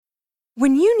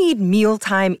When you need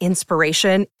mealtime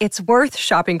inspiration, it's worth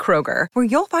shopping Kroger, where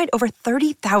you'll find over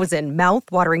 30,000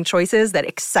 mouth-watering choices that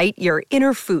excite your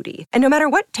inner foodie. And no matter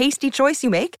what tasty choice you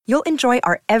make, you'll enjoy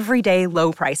our everyday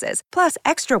low prices, plus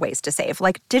extra ways to save,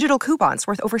 like digital coupons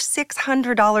worth over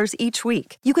 $600 each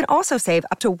week. You can also save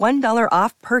up to $1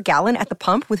 off per gallon at the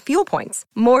pump with fuel points.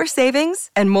 More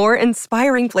savings and more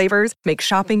inspiring flavors make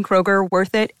shopping Kroger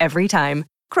worth it every time.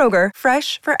 Kroger,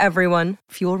 fresh for everyone.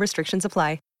 Fuel restrictions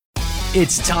apply.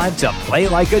 It's time to play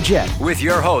like a Jet with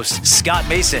your host, Scott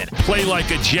Mason. Play like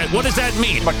a Jet. What does that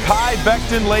mean? Mekhi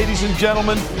Becton, ladies and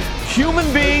gentlemen. Human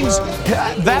beings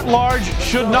that large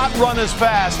should not run as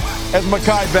fast as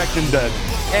Mekhi Becton does.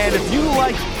 And if you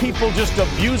like people just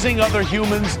abusing other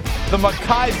humans, the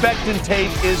Mekhi Becton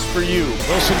tape is for you.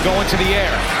 Wilson going to the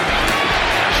air.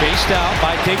 Chased out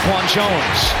by Daquan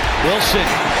Jones. Wilson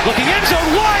looking end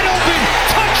zone, wide open,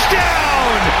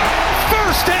 touchdown!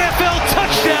 First NFL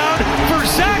touchdown for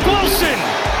Zach Wilson,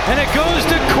 and it goes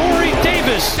to Corey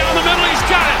Davis. Down the middle, he's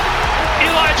got it.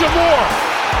 Elijah Moore,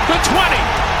 the 20,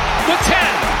 the 10,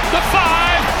 the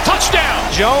 5, touchdown.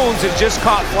 Jones is just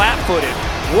caught flat-footed.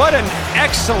 What an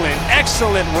excellent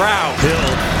route.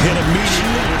 Hill hit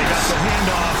immediately when he got the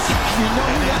handoff. You know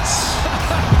and that's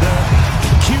the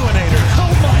Q-inator.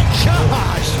 Oh my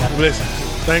gosh. Listen,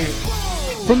 thank you.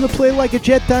 From the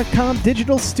PlayLikeAJet.com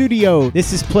digital studio,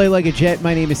 this is Play Like a Jet.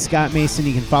 My name is Scott Mason.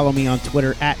 You can follow me on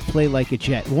Twitter at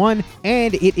PlayLikeAJet1.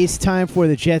 And it is time for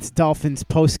the Jets-Dolphins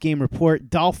postgame report.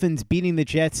 Dolphins beating the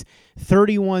Jets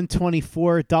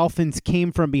 31-24. Dolphins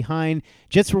came from behind.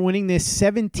 Jets were winning this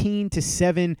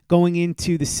 17-7 going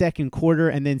into the second quarter,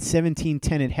 and then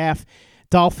 17-10 at half.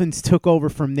 Dolphins took over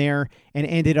from there and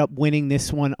ended up winning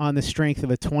this one on the strength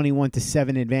of a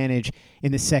 21-7 advantage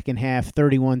in the second half,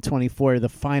 31-24, the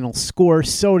final score.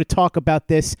 So to talk about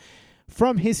this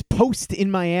from his post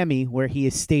in Miami, where he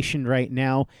is stationed right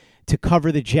now to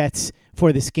cover the Jets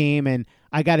for this game. And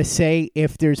I got to say,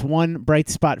 if there's one bright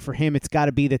spot for him, it's got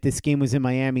to be that this game was in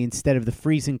Miami instead of the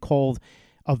freezing cold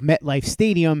of MetLife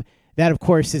Stadium. That, of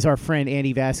course, is our friend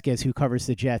Andy Vasquez, who covers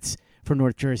the Jets for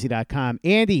NorthJersey.com.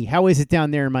 Andy, how is it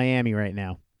down there in Miami right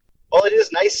now? Well, it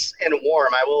is nice and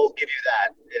warm. I will give you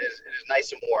that. It is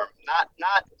nice and warm. Not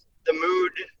the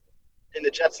mood in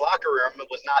the Jets locker room. It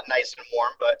was not nice and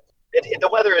warm, but the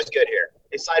weather is good here,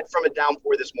 aside from a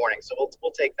downpour this morning. So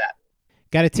we'll take that.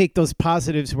 Got to take those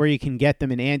positives where you can get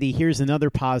them. And Andy, here's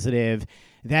another positive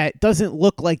that doesn't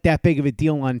look like that big of a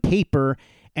deal on paper,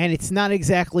 and it's not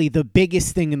exactly the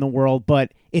biggest thing in the world,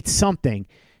 but it's something.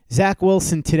 Zach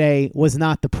Wilson today was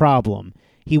not the problem.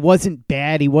 He wasn't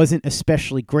bad. He wasn't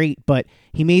especially great, but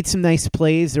he made some nice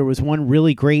plays. There was one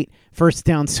really great first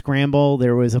down scramble.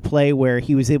 There was a play where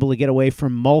he was able to get away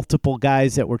from multiple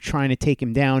guys that were trying to take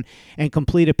him down and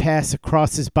complete a pass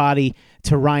across his body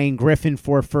to Ryan Griffin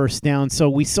for a first down. So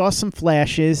we saw some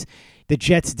flashes. The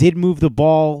Jets did move the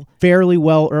ball fairly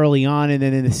well early on, and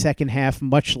then in the second half,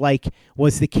 much like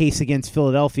was the case against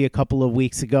Philadelphia a couple of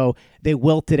weeks ago, they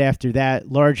wilted after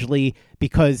that, largely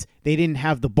because they didn't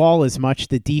have the ball as much.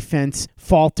 The defense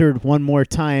faltered one more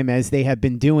time, as they have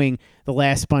been doing the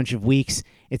last bunch of weeks.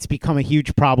 It's become a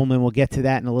huge problem, and we'll get to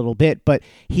that in a little bit. But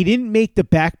he didn't make the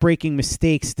back-breaking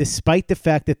mistakes, despite the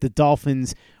fact that the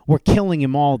Dolphins were killing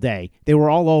him all day. They were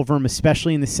all over him,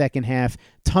 especially in the second half.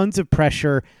 Tons of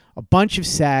pressure, a bunch of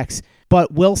sacks,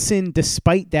 but Wilson,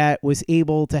 despite that, was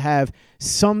able to have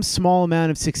some small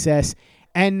amount of success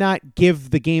and not give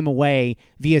the game away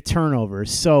via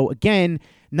turnovers. So again,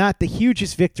 not the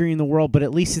hugest victory in the world, but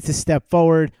at least it's a step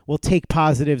forward. We'll take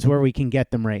positives where we can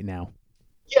get them right now.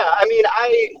 Yeah, I mean,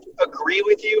 I agree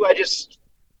with you. I just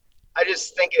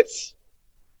think it's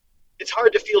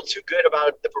hard to feel too good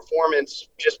about the performance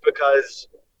just because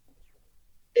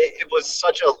it was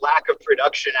such a lack of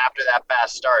production after that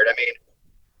fast start. I mean,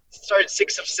 started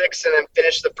 6 of 6 and then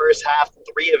finished the first half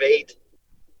 3 of 8.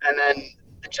 And then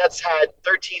the Jets had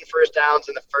 13 first downs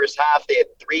in the first half. They had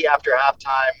 3 after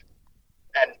halftime.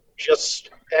 And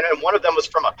one of them was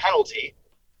from a penalty.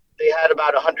 They had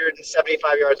about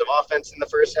 175 yards of offense in the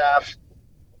first half,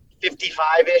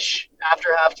 55-ish after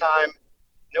halftime,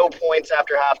 no points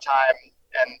after halftime,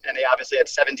 and they obviously had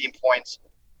 17 points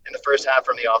in the first half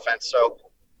from the offense. So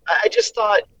I just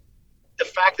thought the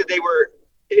fact that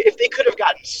if they could have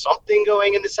gotten something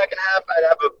going in the second half,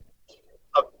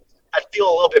 I'd feel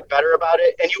a little bit better about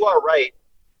it. And you are right.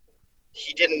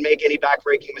 He didn't make any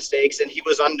backbreaking mistakes, and he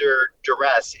was under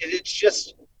duress. It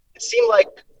seemed like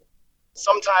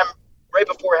sometime right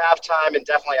before halftime and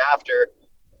definitely after,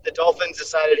 the Dolphins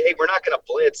decided, hey, we're not going to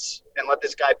blitz and let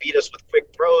this guy beat us with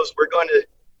quick throws. We're going to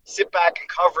sit back in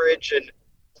coverage and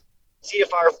see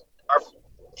if our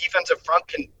defensive front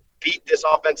can beat this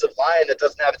offensive line that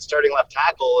doesn't have its starting left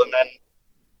tackle and then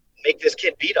make this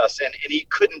kid beat us. And he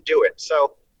couldn't do it.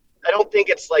 So I don't think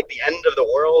it's like the end of the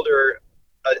world or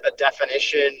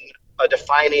a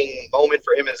defining moment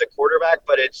for him as a quarterback,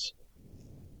 but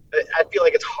I feel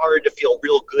like it's hard to feel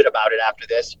real good about it after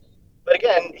this. But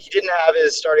again, he didn't have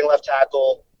his starting left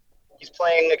tackle. He's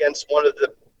playing against one of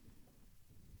the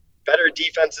better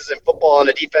defenses in football and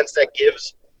a defense that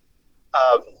gives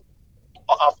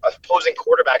opposing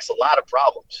quarterbacks a lot of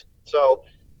problems. So,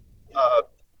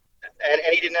 and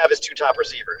he didn't have his two top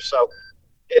receivers. So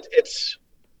it's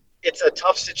a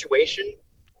tough situation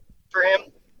for him.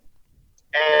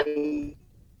 And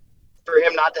for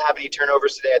him not to have any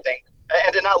turnovers today, I think,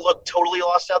 and to not look totally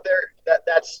lost out there,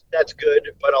 that's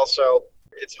good. But also,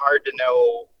 it's hard to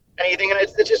know anything, and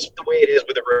it's just the way it is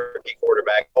with a rookie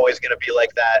quarterback. Always going to be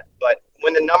like that. But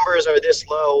when the numbers are this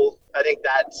low, I think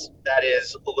that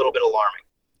is a little bit alarming.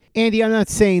 Andy, I'm not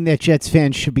saying that Jets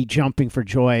fans should be jumping for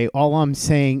joy. All I'm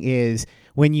saying is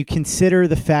when you consider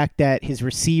the fact that his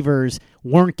receivers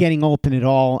weren't getting open at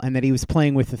all and that he was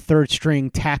playing with a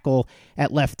third-string tackle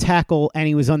at left tackle and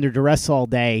he was under duress all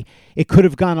day, it could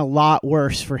have gone a lot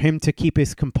worse for him to keep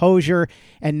his composure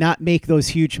and not make those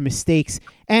huge mistakes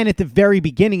and at the very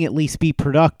beginning at least be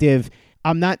productive.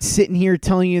 I'm not sitting here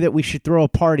telling you that we should throw a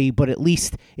party, but at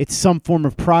least it's some form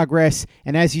of progress.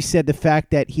 And as you said, the fact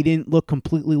that he didn't look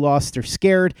completely lost or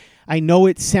scared, I know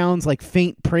it sounds like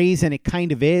faint praise, and it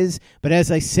kind of is. But as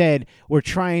I said, we're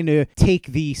trying to take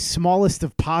the smallest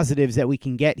of positives that we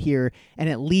can get here, and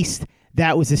at least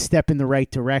that was a step in the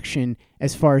right direction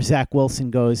as far as Zach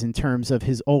Wilson goes in terms of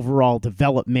his overall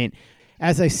development.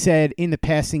 As I said, in the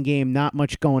passing game, not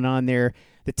much going on there.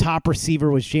 The top receiver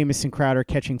was Jamison Crowder,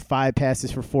 catching 5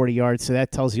 passes for 40 yards, so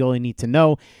that tells you all you need to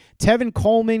know. Tevin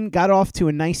Coleman got off to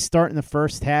a nice start in the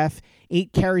first half,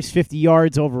 8 carries, 50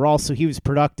 yards overall, so he was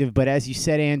productive. But as you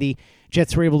said, Andy,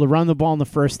 Jets were able to run the ball in the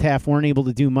first half, weren't able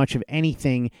to do much of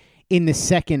anything in the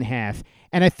second half.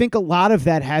 And I think a lot of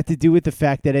that had to do with the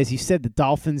fact that, as you said, the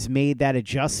Dolphins made that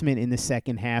adjustment in the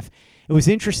second half. It was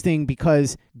interesting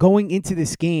because going into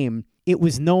this game, it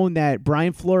was known that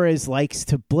Brian Flores likes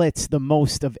to blitz the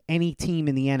most of any team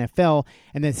in the NFL,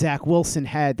 and that Zach Wilson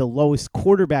had the lowest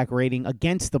quarterback rating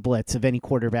against the blitz of any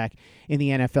quarterback in the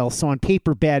NFL. So on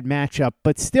paper, bad matchup,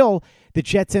 but still the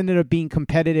Jets ended up being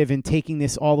competitive and taking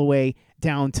this all the way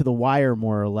down to the wire,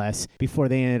 more or less, before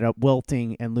they ended up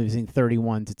wilting and losing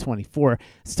 31-24.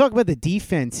 Let's talk about the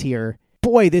defense here.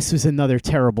 Boy, this was another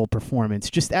terrible performance.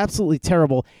 Just absolutely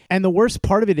terrible. And the worst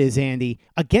part of it is, Andy,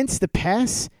 against the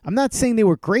pass, I'm not saying they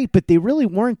were great, but they really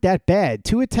weren't that bad.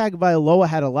 Tua Tagovailoa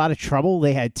had a lot of trouble.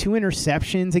 They had 2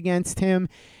 interceptions against him,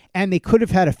 and they could have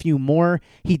had a few more.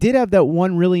 He did have that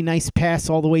one really nice pass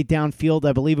all the way downfield.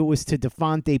 I believe it was to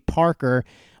Devontae Parker.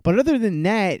 But other than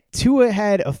that, Tua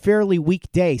had a fairly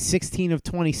weak day, 16 of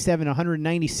 27,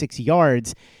 196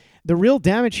 yards. The real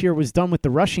damage here was done with the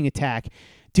rushing attack.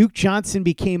 Duke Johnson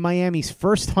became Miami's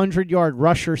first 100-yard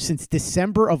rusher since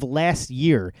December of last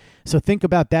year. So think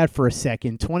about that for a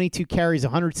second. 22 carries,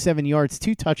 107 yards,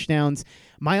 2 touchdowns.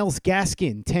 Myles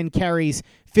Gaskin, 10 carries,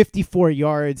 54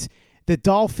 yards. The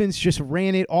Dolphins just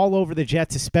ran it all over the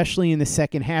Jets, especially in the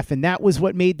second half, and that was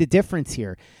what made the difference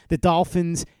here. The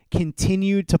Dolphins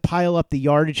continued to pile up the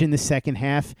yardage in the second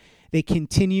half. They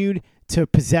continued to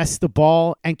possess the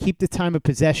ball and keep the time of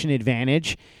possession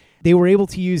advantage. They were able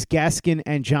to use Gaskin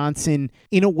and Johnson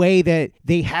in a way that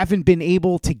they haven't been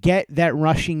able to get that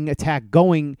rushing attack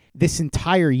going this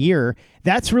entire year.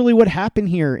 That's really what happened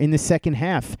here in the second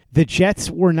half. The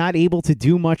Jets were not able to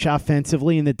do much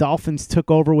offensively, and the Dolphins took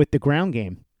over with the ground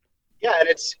game. Yeah, and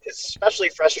it's especially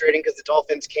frustrating because the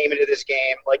Dolphins came into this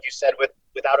game, like you said,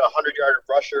 without a 100-yard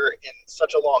rusher in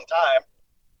such a long time.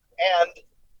 And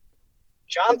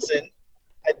Johnson,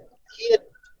 he had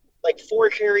like 4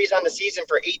 carries on the season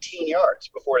for 18 yards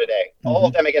before today. Mm-hmm. All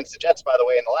of them against the Jets, by the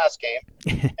way, in the last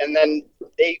game. And then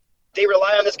they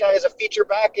rely on this guy as a feature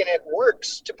back, and it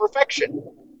works to perfection.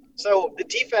 So the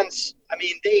defense, I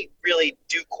mean, they really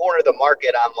do corner the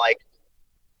market on like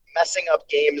messing up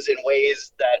games in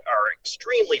ways that are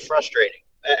extremely frustrating.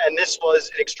 And this was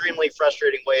an extremely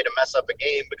frustrating way to mess up a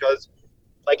game because,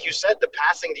 like you said, the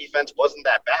passing defense wasn't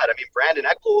that bad. I mean, Brandon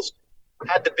Echols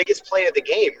had the biggest play of the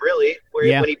game, really,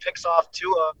 when he picks off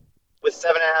Tua with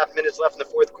 7.5 minutes left in the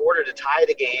fourth quarter to tie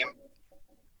the game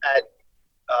at,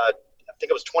 I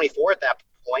think it was 24 at that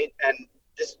point, and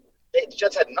the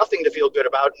Jets had nothing to feel good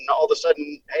about, and all of a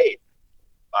sudden, hey,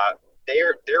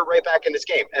 they're right back in this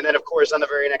game. And then, of course, on the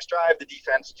very next drive, the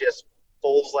defense just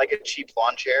folds like a cheap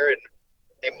lawn chair, and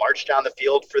they march down the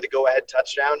field for the go-ahead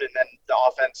touchdown, and then the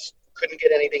offense couldn't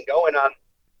get anything going on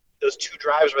those 2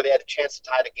 drives where they had a chance to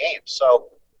tie the game. So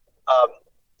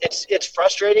it's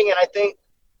frustrating, and I think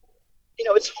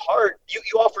it's hard.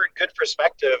 You offered good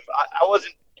perspective. I was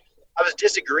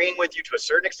disagreeing with you to a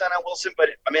certain extent on Wilson, but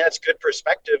that's good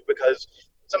perspective because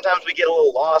sometimes we get a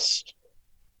little lost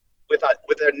with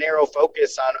a narrow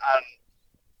focus on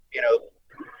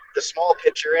the small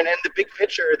picture and the big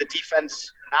picture. The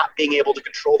defense not being able to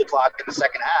control the clock in the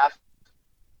second half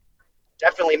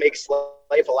definitely makes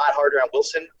life a lot harder on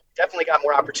Wilson. Definitely got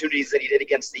more opportunities than he did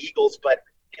against the Eagles, but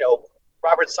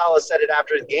Robert Saleh said it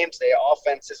after the game today.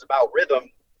 Offense is about rhythm,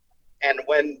 and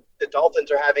when the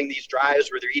Dolphins are having these drives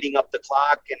where they're eating up the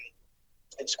clock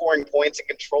and scoring points and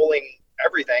controlling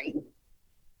everything,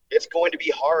 it's going to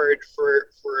be hard for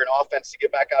an offense to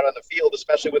get back out on the field,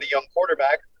 especially with a young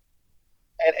quarterback,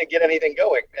 and get anything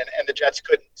going. And the Jets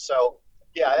couldn't. So,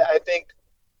 yeah, I think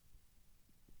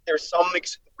there's some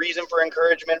reason for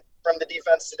encouragement from the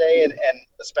defense today, and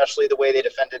especially the way they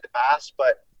defended the pass.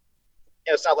 But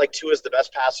it's not like Tua is the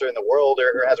best passer in the world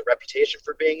or has a reputation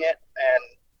for being it. And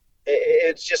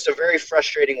it's just a very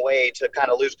frustrating way to kind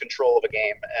of lose control of a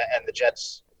game. And the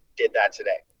Jets did that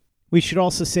today. We should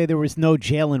also say there was no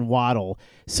Jalen Waddle,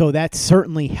 so that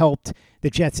certainly helped the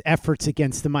Jets' efforts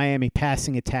against the Miami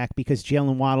passing attack because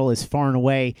Jalen Waddle is far and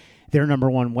away their number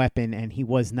one weapon, and he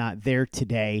was not there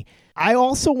today. I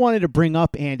also wanted to bring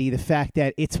up, Andy, the fact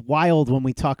that it's wild when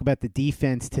we talk about the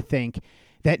defense to think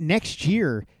that next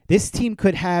year this team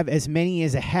could have as many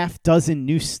as a half dozen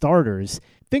new starters.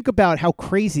 Think about how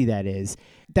crazy that is.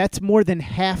 That's more than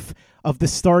half of the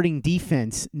starting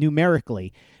defense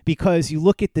numerically, because you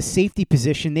look at the safety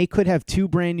position, they could have 2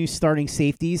 brand new starting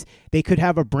safeties. They could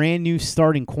have a brand new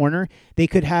starting corner. They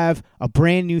could have a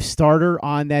brand new starter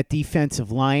on that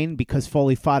defensive line because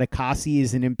Foley Fatukasi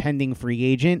is an impending free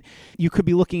agent. You could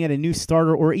be looking at a new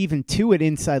starter or even 2 at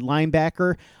inside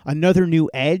linebacker, another new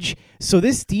edge. So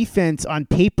this defense on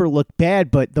paper looked bad,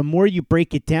 but the more you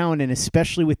break it down, and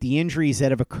especially with the injuries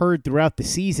that have occurred throughout the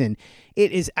season,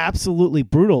 it is absolutely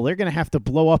brutal. They're going to have to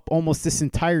blow up almost this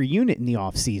entire unit in the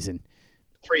offseason.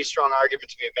 Pretty strong argument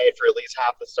to be made for at least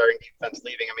half the starting defense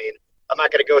leaving. I'm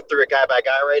not going to go through it guy by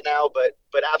guy right now, but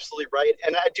absolutely right.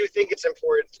 And I do think it's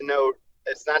important to note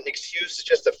it's not an excuse, it's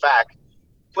just a fact.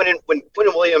 When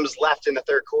Quinnen Williams left in the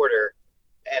third quarter,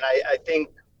 and I think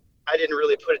I didn't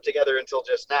really put it together until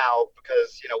just now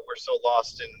because, we're so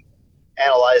lost in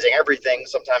analyzing everything.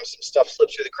 Sometimes some stuff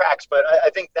slips through the cracks, but I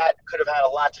think that could have had a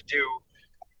lot to do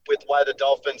with why the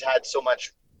Dolphins had so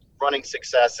much running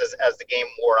success as the game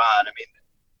wore on.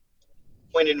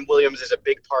 Quinnen Williams is a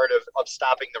big part of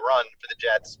stopping the run for the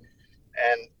Jets,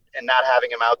 and not having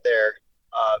him out there,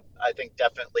 I think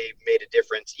definitely made a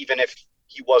difference. Even if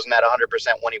he wasn't at 100%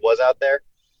 when he was out there,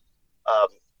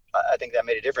 I think that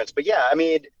made a difference. But yeah,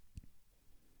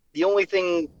 the only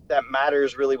thing that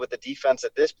matters really with the defense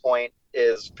at this point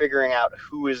is figuring out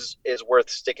who is worth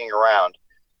sticking around.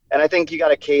 And I think you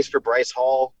got a case for Bryce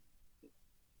Hall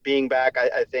being back.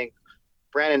 I think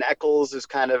Brandon Echols is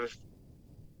kind of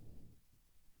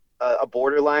a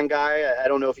borderline guy. I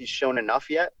don't know if he's shown enough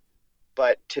yet,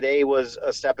 but today was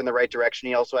a step in the right direction.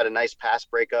 He also had a nice pass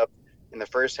breakup in the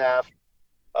first half.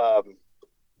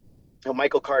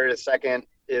 Michael Carter II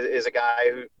is a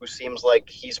guy who seems like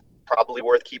he's probably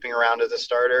worth keeping around as a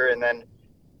starter. And then,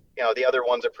 the other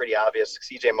ones are pretty obvious,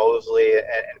 CJ Mosley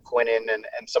and Quinnen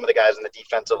and some of the guys in the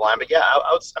defensive line. But yeah,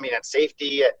 at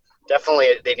safety,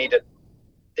 definitely they need to,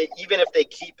 even if they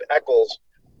keep Echols,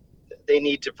 they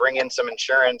need to bring in some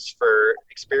insurance for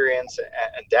experience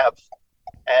and depth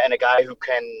and a guy who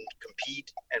can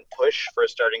compete and push for a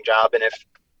starting job. And if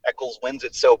Echols wins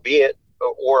it, so be it,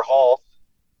 or Hall.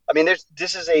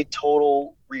 This is a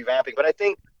total revamping. But I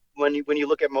think when you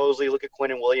look at Mosley, you look at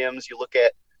Quinnen Williams, you look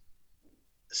at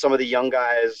some of the young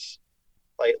guys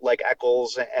like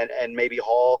Echols and maybe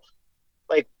Hall,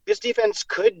 this defense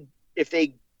could, if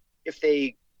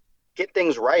they get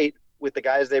things right with the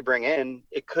guys they bring in,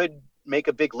 it could make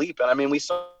a big leap. And we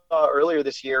saw earlier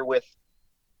this year with,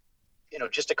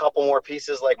 just a couple more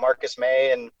pieces like Marcus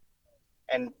May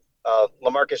and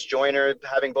LaMarcus Joyner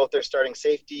having both their starting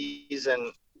safeties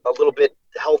and a little bit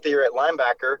healthier at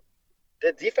linebacker,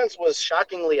 the defense was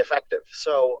shockingly effective.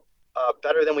 So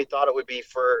better than we thought it would be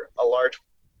for a large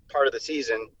part of the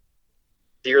season,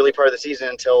 the early part of the season,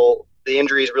 until the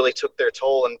injuries really took their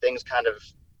toll and things kind of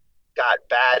got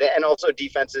bad. And also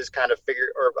defenses kind of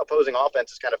opposing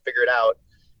offenses kind of figured out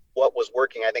what was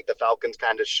working. I think the Falcons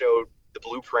kind of showed the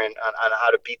blueprint on how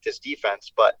to beat this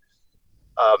defense. But,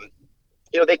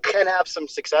 they can have some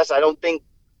success. I don't think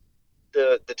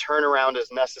the turnaround is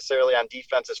necessarily on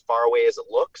defense as far away as it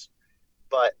looks.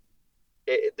 But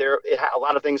a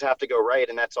lot of things have to go right,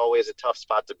 and that's always a tough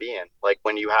spot to be in. Like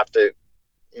when you have to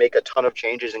make a ton of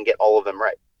changes and get all of them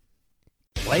right.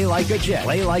 Play like a Jet.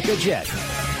 Play like a Jet.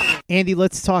 Andy,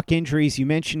 let's talk injuries. You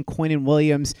mentioned Quinnen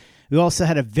Williams. We also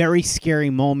had a very scary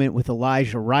moment with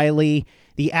Elijah Riley.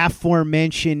 The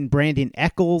aforementioned Brandon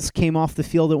Echols came off the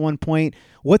field at one point.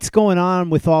 What's going on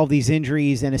with all these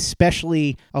injuries, and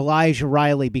especially Elijah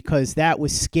Riley, because that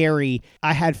was scary.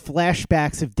 I had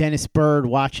flashbacks of Dennis Byrd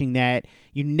watching that.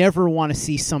 You never want to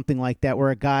see something like that where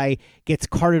a guy gets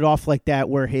carted off like that,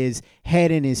 where his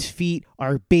head and his feet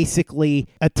are basically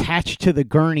attached to the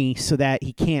gurney so that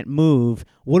he can't move.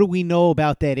 What do we know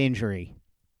about that injury?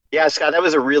 Yeah, Scott, that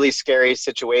was a really scary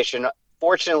situation.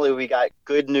 Fortunately, we got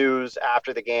good news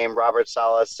after the game. Robert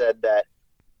Saleh said that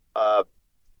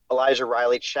Elijah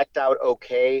Riley checked out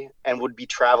okay and would be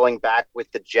traveling back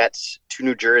with the Jets to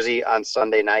New Jersey on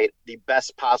Sunday night. The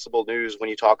best possible news when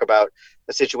you talk about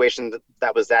a situation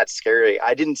that was that scary.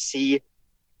 I didn't see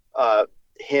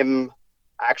him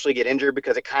actually get injured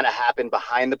because it kind of happened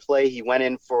behind the play. He went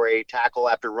in for a tackle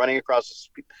after running across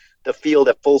the field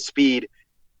at full speed,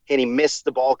 and he missed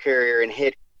the ball carrier and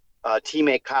hit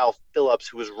teammate Kyle Phillips,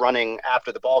 who was running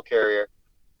after the ball carrier,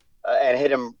 and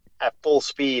hit him at full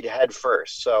speed head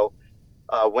first. So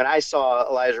when I saw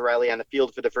Elijah Riley on the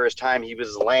field for the first time, he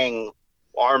was laying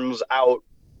arms out,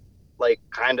 like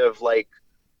kind of like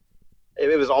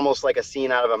it was almost like a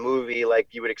scene out of a movie. Like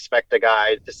you would expect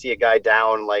to see a guy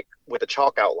down like with a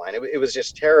chalk outline. It was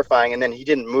just terrifying. And then he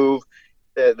didn't move.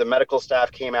 The medical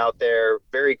staff came out there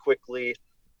very quickly.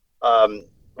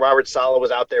 Robert Saleh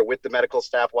was out there with the medical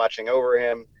staff watching over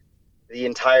him. The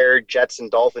entire Jets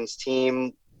and Dolphins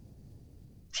teams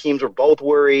were both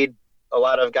worried. A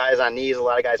lot of guys on knees, a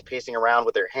lot of guys pacing around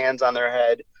with their hands on their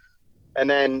head. And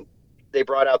then they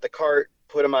brought out the cart,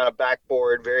 put him on a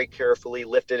backboard very carefully,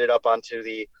 lifted it up onto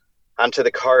the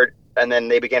cart, and then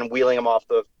they began wheeling him off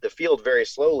the field very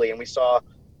slowly. And we saw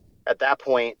at that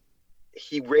point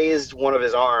he raised one of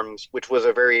his arms, which was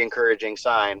a very encouraging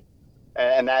sign.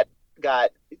 And that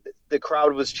the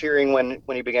crowd was cheering when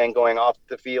he began going off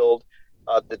the field.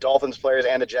 The Dolphins players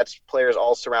and the Jets players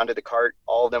all surrounded the cart.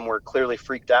 All of them were clearly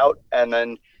freaked out. And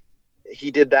then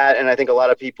he did that, and I think a lot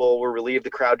of people were relieved.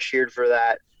 The crowd cheered for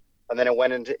that. And then it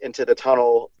went into the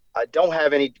tunnel.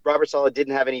 Robert Saleh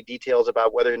didn't have any details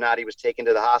about whether or not he was taken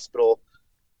to the hospital,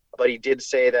 but he did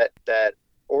say that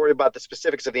or about the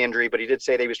specifics of the injury, but he did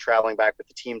say that he was traveling back with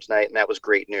the team tonight, and that was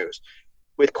great news.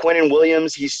 With Quinnen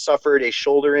Williams, he suffered a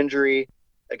shoulder injury.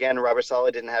 Again, Robert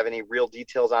Saleh didn't have any real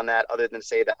details on that other than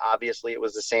say that obviously it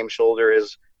was the same shoulder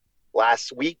as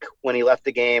last week when he left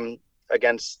the game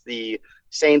against the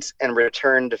Saints and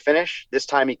returned to finish. This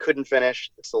time he couldn't finish.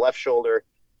 It's the left shoulder.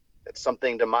 It's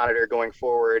something to monitor going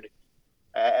forward.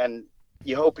 And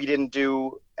you hope he didn't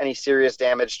do any serious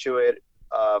damage to it.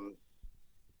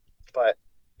 But,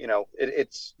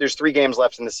 there's 3 games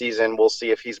left in the season. We'll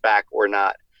see if he's back or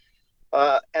not.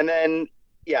 And then,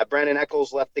 Brandon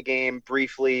Echols left the game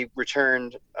briefly,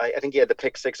 returned. I think he had the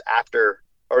pick six after,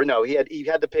 or no, he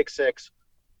had the pick six,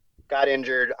 got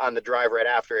injured on the drive right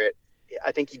after it.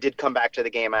 I think he did come back to the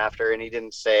game after, and he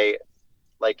didn't say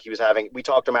like he was having. We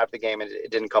talked to him after the game, and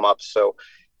it didn't come up. So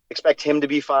expect him to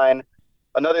be fine.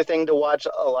 Another thing to watch: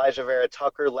 Elijah Vera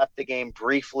Tucker left the game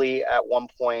briefly at one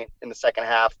point in the second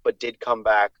half, but did come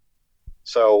back.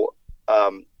 So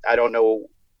I don't know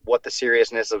what the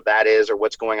seriousness of that is or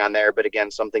what's going on there, but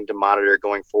again, something to monitor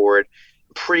going forward.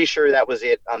 I'm pretty sure that was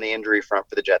it on the injury front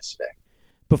for the Jets today.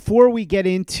 Before we get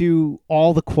into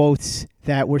all the quotes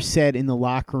that were said in the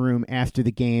locker room after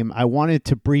the game, I wanted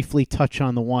to briefly touch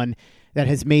on the one that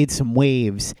has made some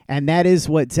waves, and that is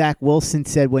what Zach Wilson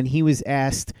said when he was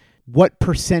asked what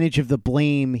percentage of the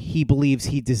blame he believes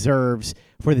he deserves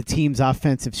for the team's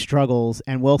offensive struggles,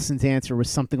 and Wilson's answer was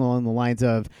something along the lines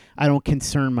of, I don't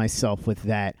concern myself with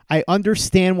that. I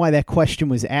understand why that question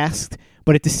was asked,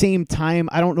 but at the same time,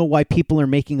 I don't know why people are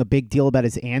making a big deal about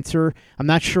his answer. I'm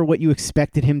not sure what you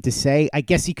expected him to say. I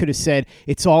guess he could have said,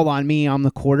 it's all on me, I'm the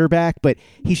quarterback, but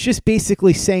he's just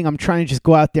basically saying, I'm trying to just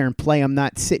go out there and play. I'm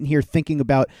not sitting here thinking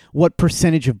about what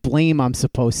percentage of blame I'm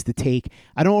supposed to take.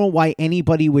 I don't know why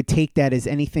anybody would take that as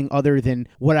anything other than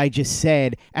what I just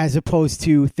said, as opposed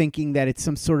to thinking that it's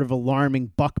some sort of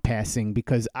alarming buck passing,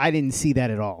 because I didn't see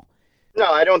that at all.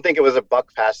 No, I don't think it was a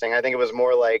buck passing. I think it was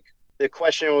more like, the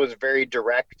question was very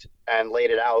direct and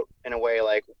laid it out in a way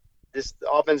like, this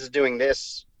offense was doing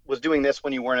this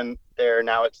when you weren't in there.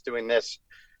 Now it's doing this.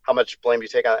 How much blame do you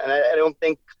take on it? And I don't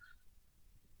think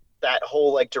that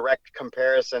whole like direct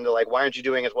comparison to like, why aren't you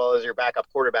doing as well as your backup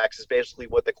quarterbacks is basically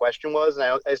what the question was. And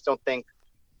I just don't think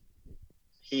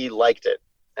he liked it.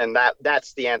 And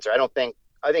that's the answer. I don't think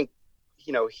I think,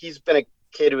 he's been a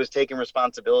kid who has taken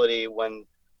responsibility when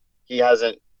he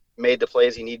hasn't made the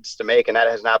plays he needs to make, and that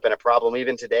has not been a problem.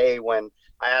 Even today, when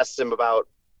I asked him about,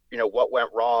 what went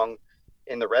wrong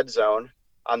in the red zone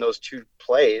on those two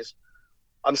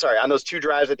on those two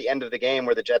drives at the end of the game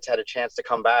where the Jets had a chance to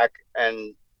come back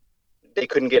and they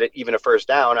couldn't get even a first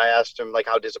down. I asked him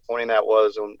how disappointing that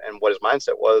was and what his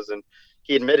mindset was. And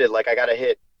he admitted, I got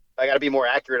to be more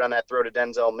accurate on that throw to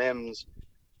Denzel Mims.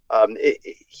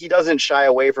 He doesn't shy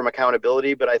away from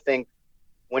accountability, but I think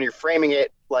when you're framing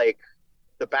it like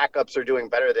the backups are doing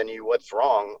better than you, what's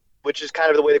wrong, which is kind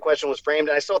of the way the question was framed.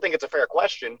 And I still think it's a fair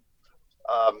question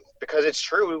because it's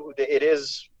true. It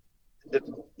is the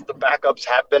backups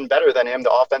have been better than him.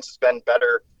 The offense has been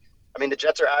better. I mean, the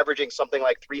Jets are averaging something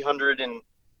like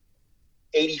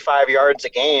 385 yards a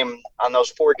game on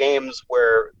those 4 games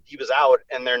where he was out,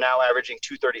 and they're now averaging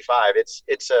 235.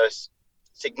 It's a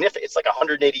significant. It's like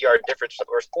 180-yard difference.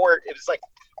 It's like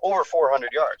over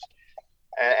 400 yards,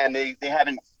 and they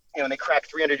haven't. They cracked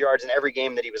 300 yards in every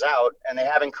game that he was out, and they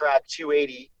haven't cracked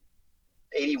 280,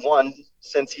 81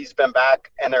 since he's been back,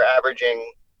 and they're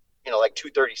averaging, like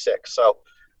 236. So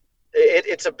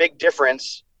it's a big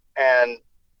difference, and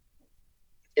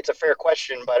it's a fair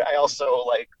question, but I also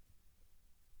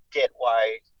get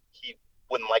why he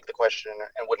wouldn't like the question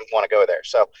and wouldn't want to go there.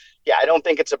 So yeah, I don't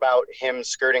think it's about him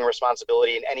skirting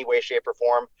responsibility in any way, shape, or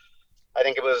form. I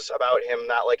think it was about him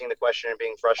not liking the question and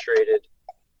being frustrated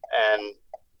and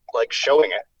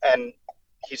showing it. And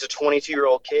he's a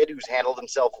 22-year-old kid who's handled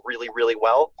himself really, really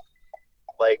well.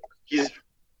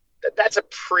 That's a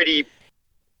pretty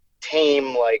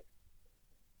tame,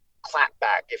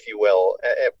 clapback, if you will,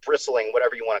 bristling,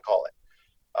 whatever you want to call it.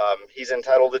 He's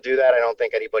entitled to do that. I don't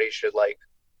think anybody should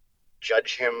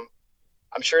judge him.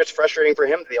 I'm sure it's frustrating for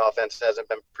him that the offense hasn't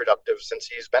been productive since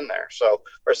he's been there.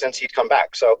 Or since he'd come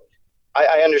back. So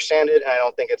I understand it, and I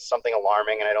don't think it's something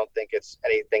alarming, and I don't think it's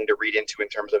anything to read into in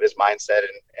terms of his mindset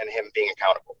and him being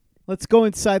accountable. Let's go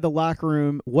inside the locker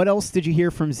room. What else did you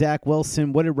hear from Zach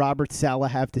Wilson? What did Robert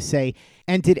Saleh have to say?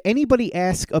 And did anybody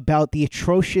ask about the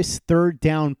atrocious third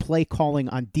down play calling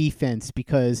on defense?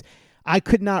 Because I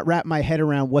could not wrap my head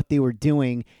around what they were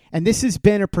doing. And this has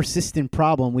been a persistent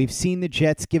problem. We've seen the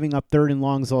Jets giving up 3rd and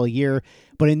longs all year.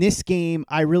 But in this game,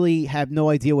 I really have no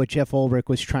idea what Jeff Ulrich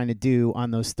was trying to do on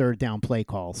those third down play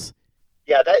calls.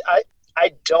 Yeah,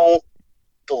 I don't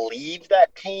believe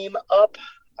that came up.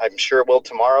 I'm sure it will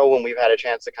tomorrow when we've had a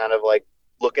chance to kind of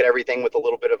look at everything with a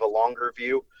little bit of a longer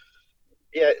view.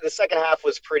 Yeah, the second half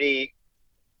was pretty,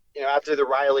 after the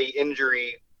Riley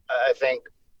injury, I think,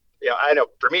 I know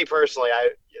for me personally,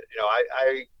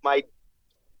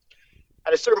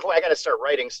 at a certain point, I got to start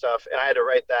writing stuff, and I had to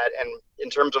write that. And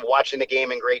in terms of watching the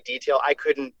game in great detail, I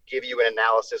couldn't give you an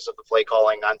analysis of the play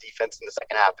calling on defense in the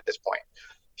second half at this point.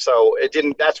 So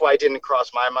that's why it didn't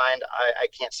cross my mind. I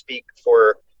can't speak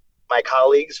for my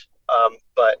colleagues,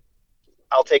 but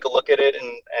I'll take a look at it,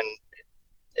 and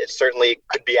it certainly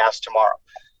could be asked tomorrow.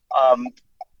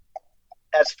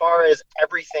 As far as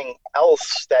everything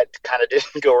else that kind of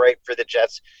didn't go right for the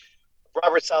Jets,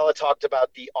 Robert Saleh talked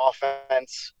about the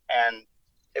offense, and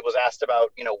it was asked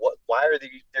about, why are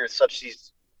there such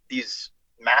these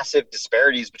massive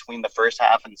disparities between the first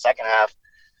half and the second half?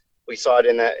 We saw it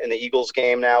in the Eagles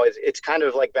game. Now it's kind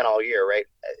of been all year, right?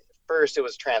 First, it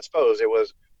was transposed.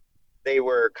 They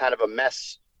were kind of a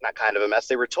mess, not kind of a mess.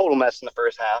 They were a total mess in the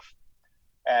first half,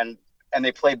 and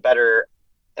they played better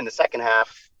in the second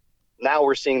half. Now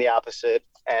we're seeing the opposite,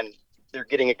 and they're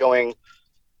getting it going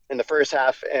in the first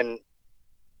half and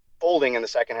folding in the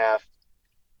second half.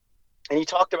 And he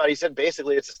said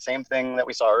basically it's the same thing that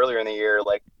we saw earlier in the year.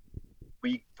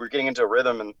 We're getting into a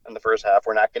rhythm in the first half.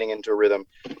 We're not getting into a rhythm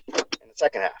in the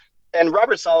second half. And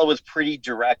Robert Saleh was pretty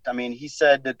direct. I mean, he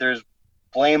said that there's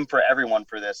blame for everyone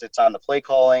for this. It's on the play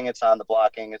calling, it's on the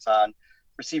blocking, it's on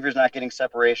receivers not getting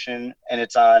separation, and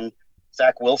it's on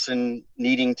Zach Wilson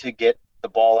needing to get the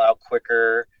ball out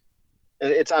quicker.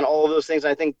 It's on all of those things.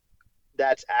 I think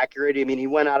that's accurate. I mean, he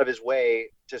went out of his way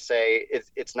to say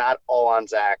it's not all on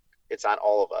Zach, it's on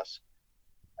all of us.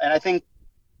 And I think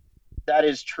that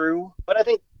is true, but I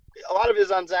think a lot of it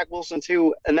is on Zach Wilson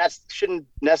too, and that shouldn't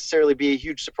necessarily be a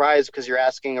huge surprise because you're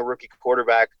asking a rookie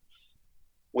quarterback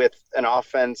with an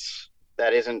offense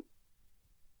that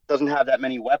doesn't have that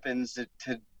many weapons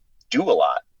to do a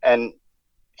lot, and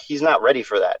he's not ready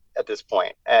for that at this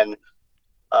point. And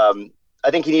I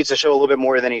think he needs to show a little bit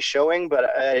more than he's showing, but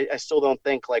I still don't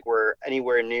think we're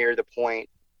anywhere near the point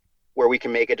where we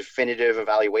can make a definitive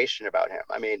evaluation about him.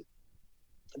 I mean,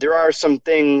 there are some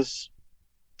things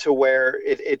to where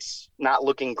it's not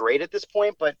looking great at this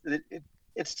point, but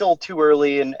it's still too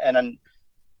early, and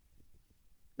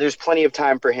there's plenty of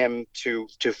time for him to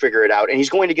figure it out, and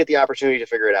he's going to get the opportunity to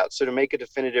figure it out. So to make a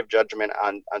definitive judgment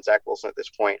on Zach Wilson at this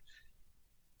point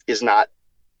is not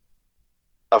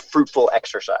a fruitful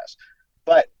exercise,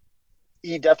 but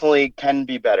he definitely can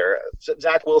be better.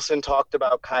 Zach Wilson talked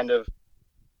about kind of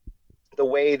the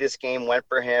way this game went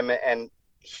for him, and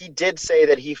he did say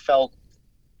that he felt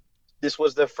this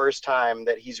was the first time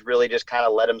that he's really just kind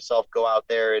of let himself go out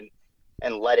there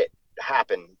and let it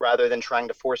happen rather than trying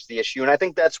to force the issue. And I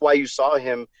think that's why you saw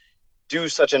him do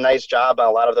such a nice job on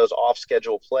a lot of those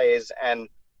off-schedule plays. And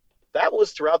that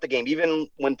was throughout the game, even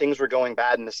when things were going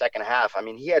bad in the second half. I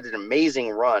mean, he had an amazing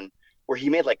run where he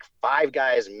made like 5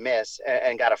 guys miss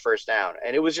and got a first down.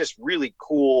 And it was just really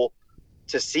cool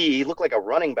to see. He looked like a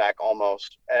running back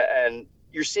almost. And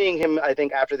you're seeing him, I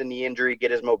think, after the knee injury, get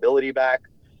his mobility back,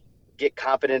 get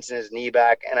confidence in his knee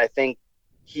back. And I think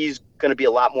he's going to be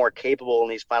a lot more capable in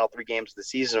these final 3 games of the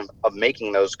season of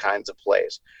making those kinds of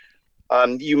plays.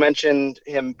 You mentioned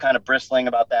him kind of bristling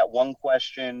about that one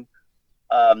question.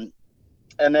 And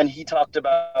then he talked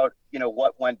about,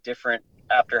 what went different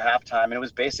after halftime. And it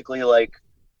was basically like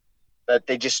that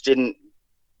they just didn't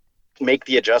make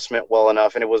the adjustment well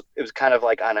enough. And it was kind of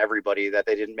like on everybody that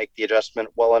they didn't make the adjustment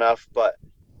well enough. But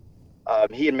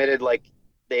he admitted like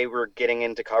they were getting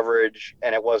into coverage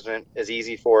and it wasn't as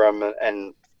easy for him.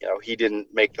 And, he didn't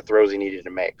make the throws he needed to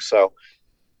make. So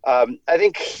I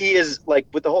think he is like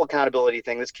with the whole accountability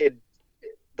thing, this kid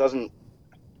doesn't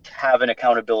have an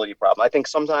accountability problem. I think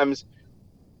sometimes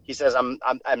he says, I'm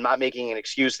not making an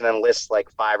excuse and then lists like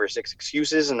 5 or 6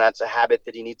 excuses. And that's a habit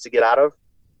that he needs to get out of.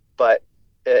 But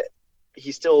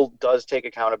he still does take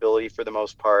accountability for the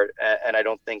most part. And I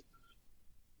don't think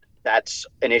that's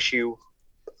an issue,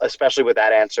 especially with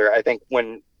that answer. I think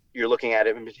when you're looking at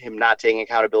him not taking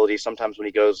accountability, sometimes when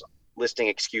he goes listing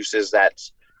excuses,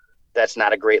 that's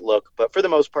not a great look. But for the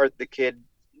most part, the kid,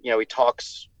 he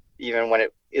talks even when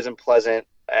it isn't pleasant,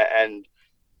 and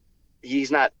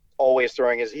he's not always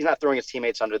throwing his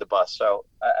teammates under the bus. So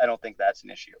I don't think that's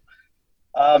an issue.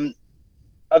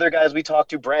 Other guys we talked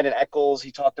to, Brandon Eccles,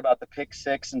 he talked about the pick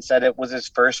 6 and said it was his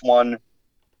first one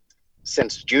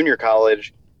since junior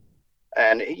college.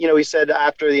 And, he said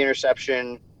after the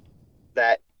interception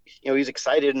that, he's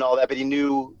excited and all that, but he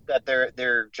knew that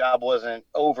their job wasn't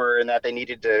over and that they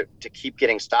needed to keep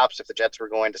getting stops if the Jets were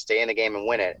going to stay in the game and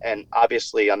win it. And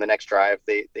obviously on the next drive,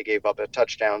 they gave up a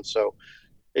touchdown, so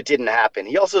it didn't happen.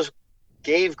 He also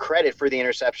gave credit for the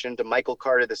interception to Michael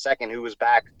Carter II, who was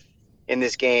back in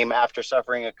this game after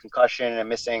suffering a concussion and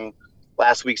missing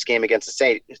last week's game against the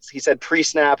Saints. He said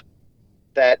pre-snap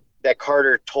that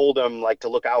Carter told him like to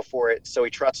look out for it. So he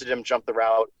trusted him, jumped the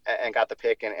route and got the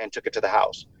pick and took it to the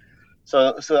house.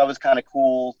 So that was kind of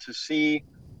cool to see.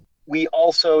 We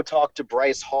also talked to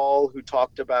Bryce Hall, who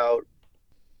talked about,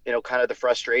 kind of the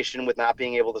frustration with not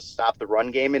being able to stop the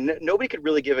run game. And nobody could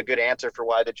really give a good answer for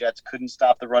why the Jets couldn't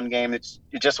stop the run game. It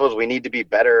just was, we need to be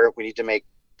better. We need to make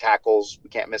tackles. We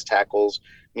can't miss tackles.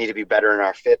 We need to be better in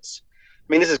our fits.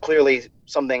 I mean, this is clearly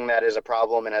something that is a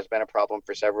problem and has been a problem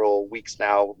for several weeks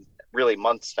now, really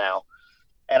months now.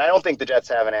 And I don't think the Jets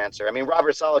have an answer. I mean,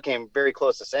 Robert Saleh came very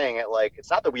close to saying it. Like, it's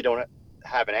not that we don't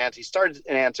have an answer. He started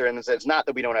an answer and then said, it's not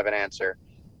that we don't have an answer.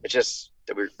 It's just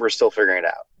that we're still figuring it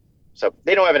out. So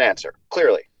they don't have an answer,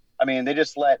 clearly. I mean, they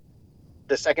just let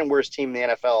the second worst team in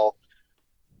the NFL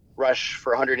rush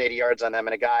for 180 yards on them,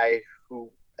 and a guy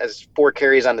who has 4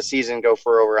 carries on the season go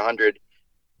for over 100.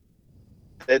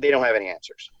 They don't have any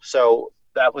answers. So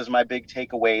that was my big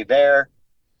takeaway there.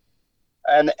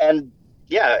 And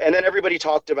then everybody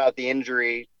talked about the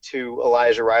injury to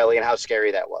Elijah Riley and how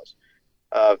scary that was.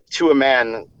 To a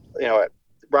man,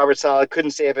 Robert Saleh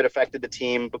couldn't say if it affected the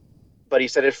team, but he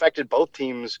said it affected both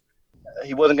teams.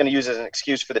 He wasn't going to use it as an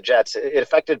excuse for the Jets. It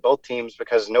affected both teams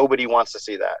because nobody wants to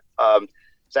see that.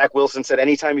 Zach Wilson said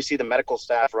anytime you see the medical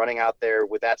staff running out there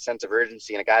with that sense of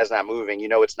urgency and a guy's not moving,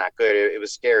 it's not good. It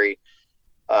was scary.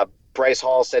 Bryce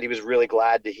Hall said he was really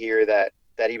glad to hear that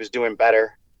he was doing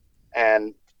better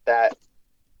and that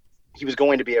he was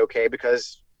going to be okay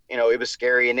because, it was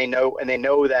scary, and they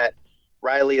know that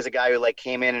Riley is a guy who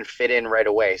came in and fit in right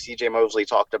away. CJ Mosley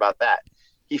talked about that.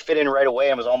 He fit in right away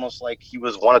and was almost like he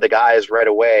was one of the guys right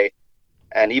away.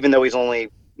 And even though he's only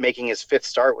making his 5th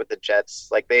start with the Jets,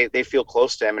 they feel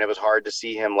close to him, and it was hard to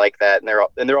see him like that.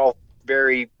 And they're all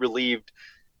very relieved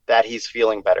that he's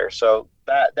feeling better. So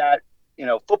that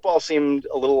football seemed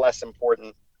a little less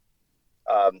important,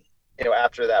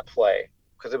 after that play,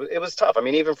 because it was tough. I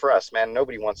mean, even for us, man,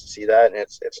 nobody wants to see that, and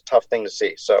it's a tough thing to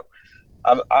see. So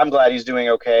I'm glad he's doing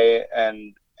okay,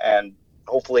 and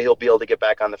hopefully he'll be able to get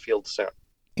back on the field soon.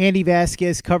 Andy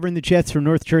Vasquez covering the Jets from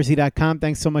NorthJersey.com.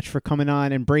 Thanks so much for coming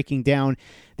on and breaking down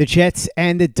the Jets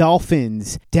and the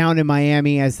Dolphins down in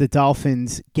Miami as the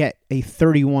Dolphins get a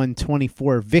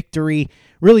 31-24 victory.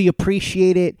 Really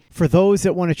appreciate it. For those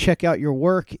that want to check out your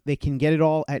work, they can get it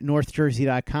all at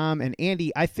NorthJersey.com. And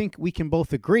Andy, I think we can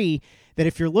both agree that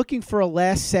if you're looking for a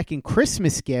last-second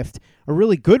Christmas gift, a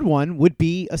really good one would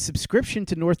be a subscription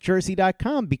to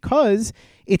NorthJersey.com because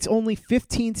it's only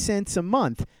 15 cents a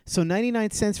month, so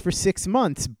 99 cents for 6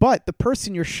 months. But the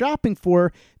person you're shopping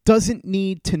for doesn't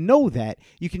need to know that.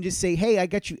 You can just say, hey, I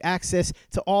got you access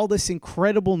to all this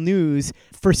incredible news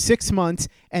for 6 months,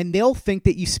 and they'll think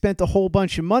that you spent a whole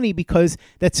bunch of money because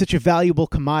that's such a valuable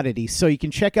commodity. So you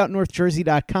can check out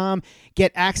NorthJersey.com,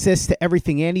 get access to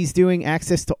everything Andy's doing,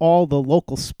 access to all the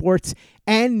local sports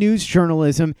and news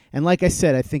journalism. And like I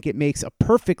said, I think it makes a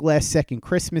perfect last-second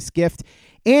Christmas gift.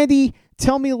 Andy,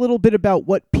 tell me a little bit about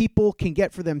what people can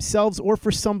get for themselves or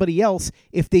for somebody else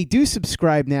if they do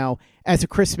subscribe now as a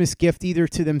Christmas gift, either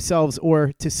to themselves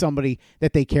or to somebody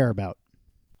that they care about.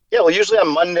 Yeah, well, usually on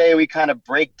Monday we kind of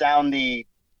break down the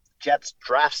Jets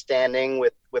draft standing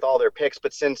with all their picks.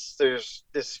 But since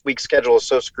this week's schedule is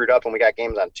so screwed up and we got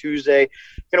games on Tuesday,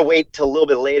 I'm going to wait till a little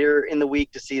bit later in the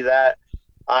week to see that.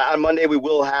 On Monday, we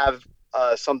will have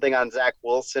something on Zach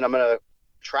Wilson. I'm going to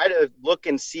try to look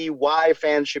and see why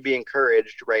fans should be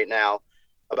encouraged right now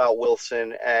about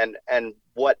Wilson and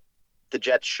what the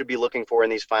Jets should be looking for in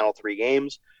these final 3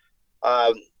 games.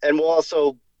 And we'll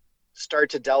also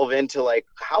start to delve into, like,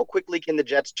 how quickly can the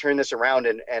Jets turn this around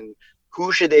and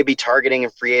who should they be targeting in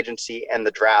free agency and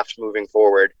the draft moving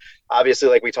forward. Obviously,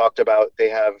 like we talked about, they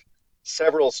have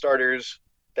several starters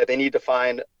that they need to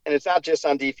find. And it's not just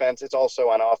on defense, it's also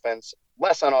on offense.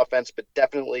 Less on offense, but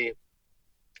definitely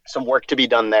some work to be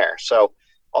done there. So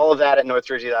all of that at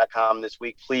NorthJersey.com this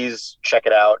week. Please check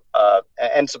it out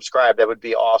and subscribe. That would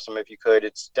be awesome if you could.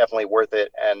 It's definitely worth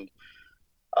it. And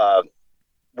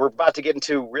we're about to get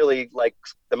into really like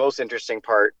the most interesting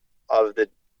part of the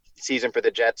season for the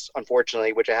Jets,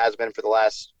 unfortunately, which it has been for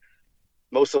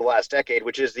most of the last decade,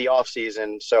 which is the off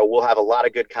season. So we'll have a lot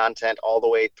of good content all the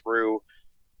way through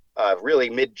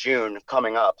really mid-June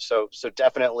coming up. So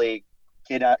definitely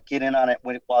get in on it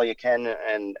while you can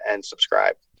and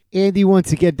subscribe. Andy,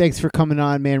 once again, thanks for coming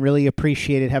on, man. Really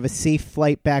appreciate it. Have a safe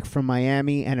flight back from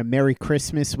Miami and a Merry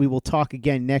Christmas. We will talk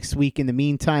again next week. In the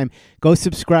meantime, go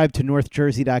subscribe to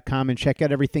NorthJersey.com and check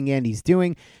out everything Andy's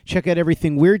doing. Check out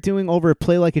everything we're doing over at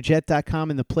PlayLikeAJet.com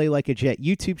and the Play Like a Jet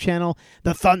YouTube channel.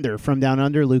 The Thunder from Down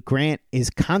Under, Luke Grant, is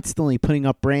constantly putting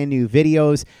up brand new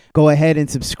videos. Go ahead and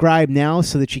subscribe now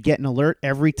so that you get an alert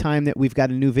every time that we've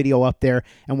got a new video up there,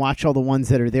 and watch all the ones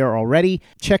that are there already.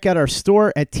 Check out our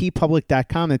store at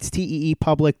tpublic.com. It's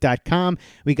teepublic.com.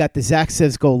 We got the Zach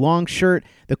Says Go Long shirt,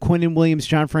 the Quinnen Williams,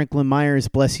 John Franklin Myers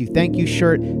Bless You Thank You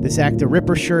shirt, the Zach the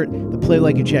Ripper shirt, the Play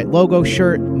Like a Jet logo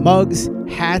shirt, mugs,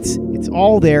 hats. It's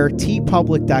all there.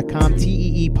 teepublic.com,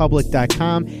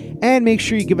 teepublic.com. And make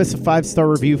sure you give us a 5-star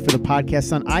review for the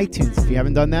podcast on iTunes if you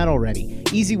haven't done that already.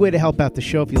 Easy way to help out the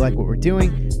show if you like what we're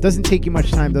doing. Doesn't take you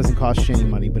much time, doesn't cost you any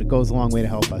money, but it goes a long way to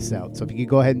help us out. So if you could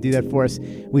go ahead and do that for us,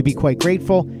 we'd be quite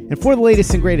grateful. And for the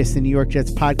latest and greatest in New York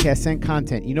Jets podcasts and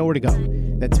content, you know where to go.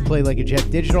 That's Play Like a Jet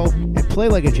Digital and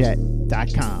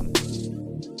PlayLikeAJet.com.